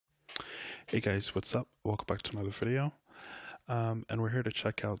Hey guys, what's up? Welcome back to another video. And we're here to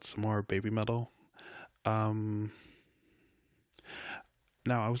check out some more BABYMETAL. Um,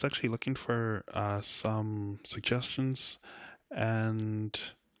 Now, I was actually looking for some suggestions, and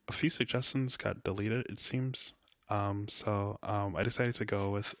a few suggestions got deleted, it seems. I decided to go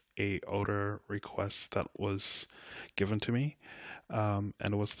with a older request that was given to me, and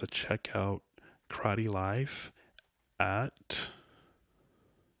it was to check out Karate live at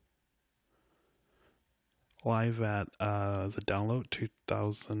the download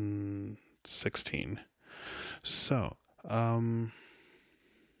 2016. So,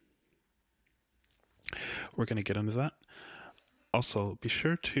 we're gonna get into that. Also, be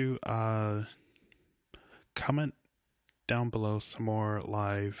sure to comment down below some more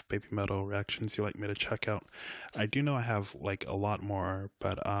live BABYMETAL reactions you'd like me to check out. I do know I have like a lot more,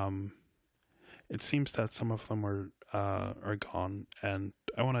 but it seems that some of them are gone, and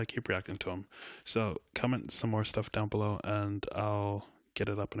I want to keep reacting to them. So comment some more stuff down below, and I'll get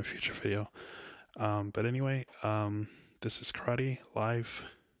it up in a future video. But anyway, this is Karate live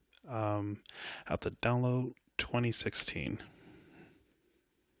at the download 2016.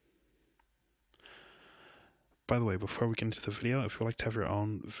 By the way, before we get into the video, if you'd like to have your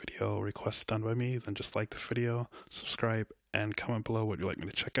own video requests done by me, then just like the video, subscribe, and comment below what you'd like me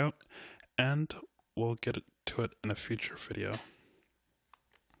to check out, and we'll get to it in a future video.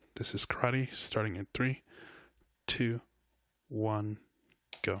 This is Karate, starting in 3, 2, 1,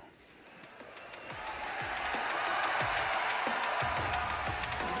 go.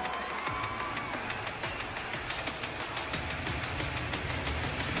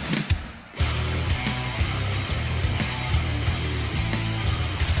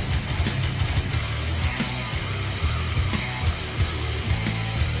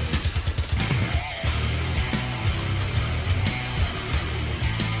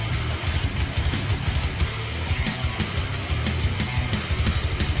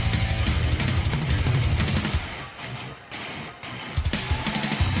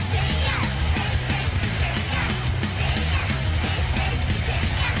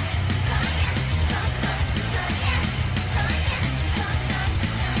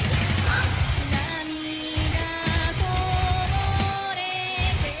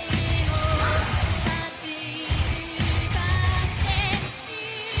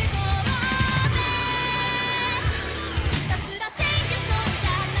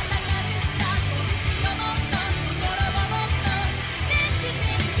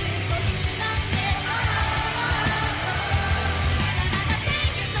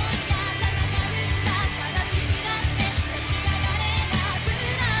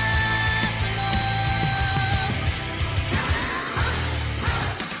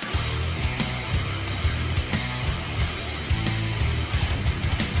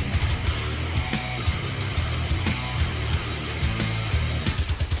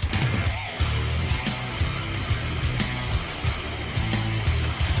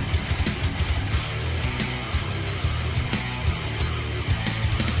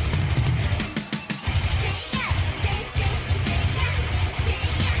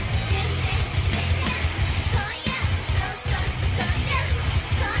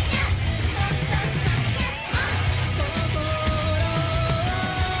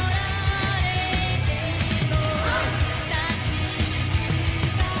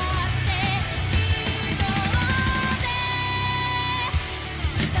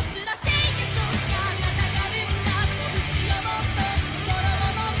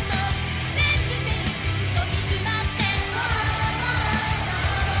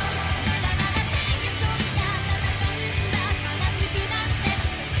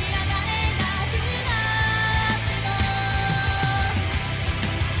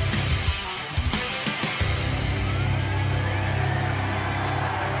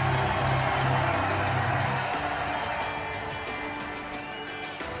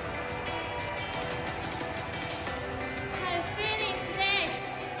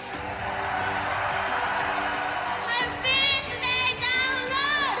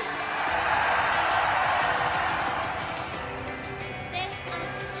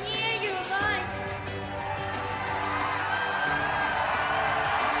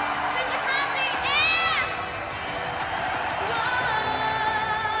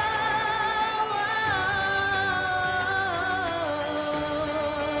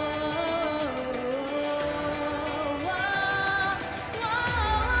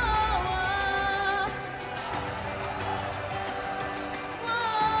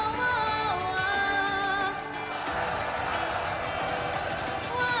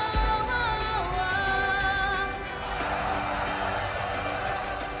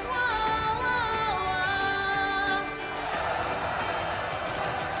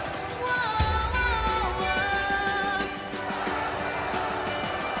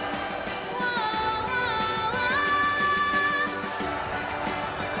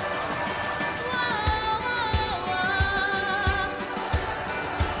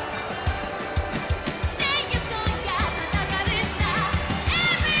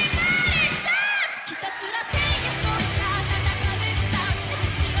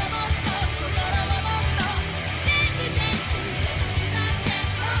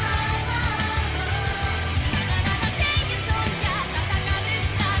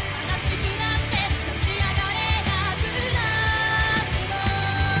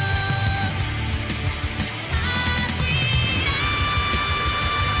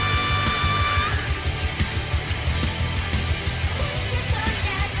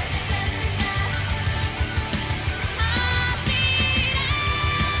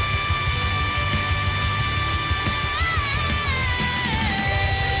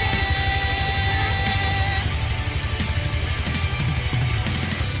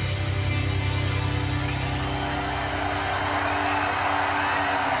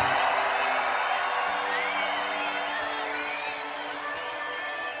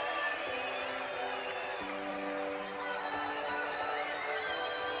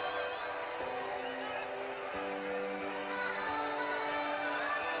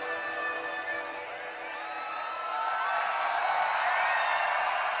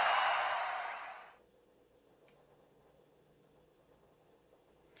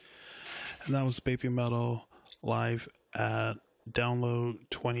 And that was Baby Metal live at Download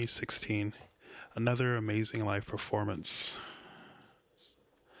 2016. Another amazing live performance.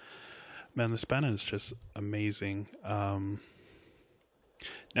 Man, this band is just amazing. Now,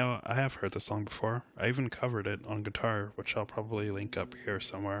 I have heard the song before. I even covered it on guitar, which I'll probably link up here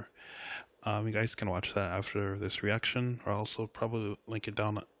somewhere. You guys can watch that after this reaction, or I'll also probably link it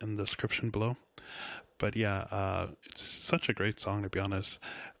down in the description below. But yeah, it's such a great song, to be honest.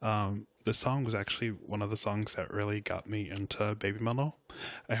 This song was actually one of the songs that really got me into Baby Metal.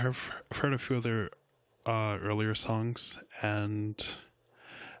 I've heard a few other earlier songs, and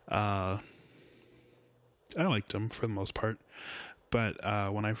I liked them for the most part. But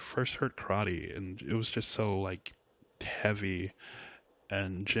when I first heard Karate, and it was just so like heavy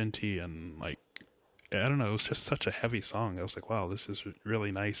and genty, and like, I don't know, it was just such a heavy song. I was like, wow, this is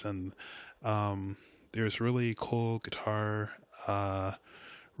really nice. And there's really cool guitar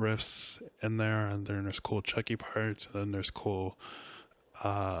riffs in there, and then there's cool Chucky parts, and then there's cool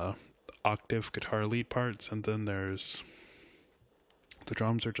octave guitar lead parts, and then there's the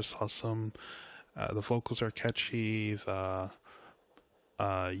drums are just awesome. The vocals are catchy. The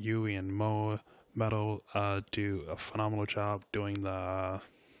Yui and Mo Metal do a phenomenal job doing the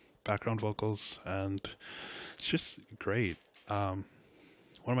background vocals, and it's just great. One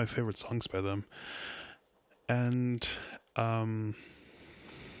of my favorite songs by them. And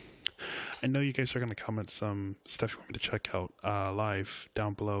I know you guys are going to comment some stuff you want me to check out live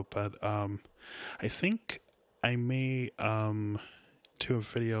down below, but I think I may do a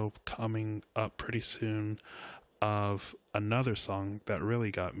video coming up pretty soon of another song that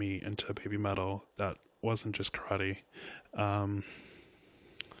really got me into Baby Metal that wasn't just Karate. I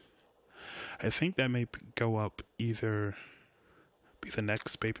think that may go up either be the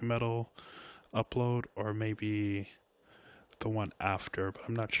next Baby Metal upload or maybe the one after, but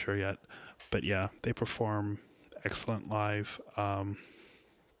I'm not sure yet. But yeah, they perform excellent live,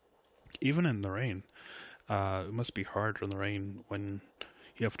 even in the rain. It must be hard in the rain when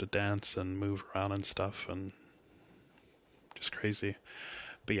you have to dance and move around and stuff, and just crazy.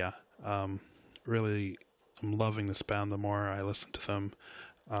 But yeah, really, I'm loving this band the more I listen to them.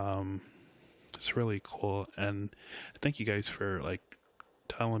 It's really cool, and thank you guys for like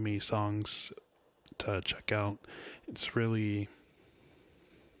telling me songs to check out. It's really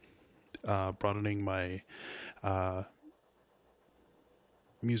broadening my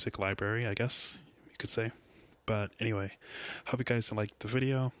music library, I guess you could say. But anyway, hope you guys liked the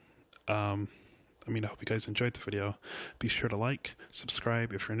video. I hope you guys enjoyed the video. Be sure to like,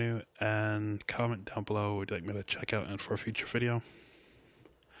 subscribe if you're new, and comment down below what you'd like me to check out and for a future video.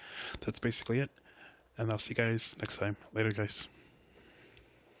 That's basically it, and I'll see you guys next time. Later, guys.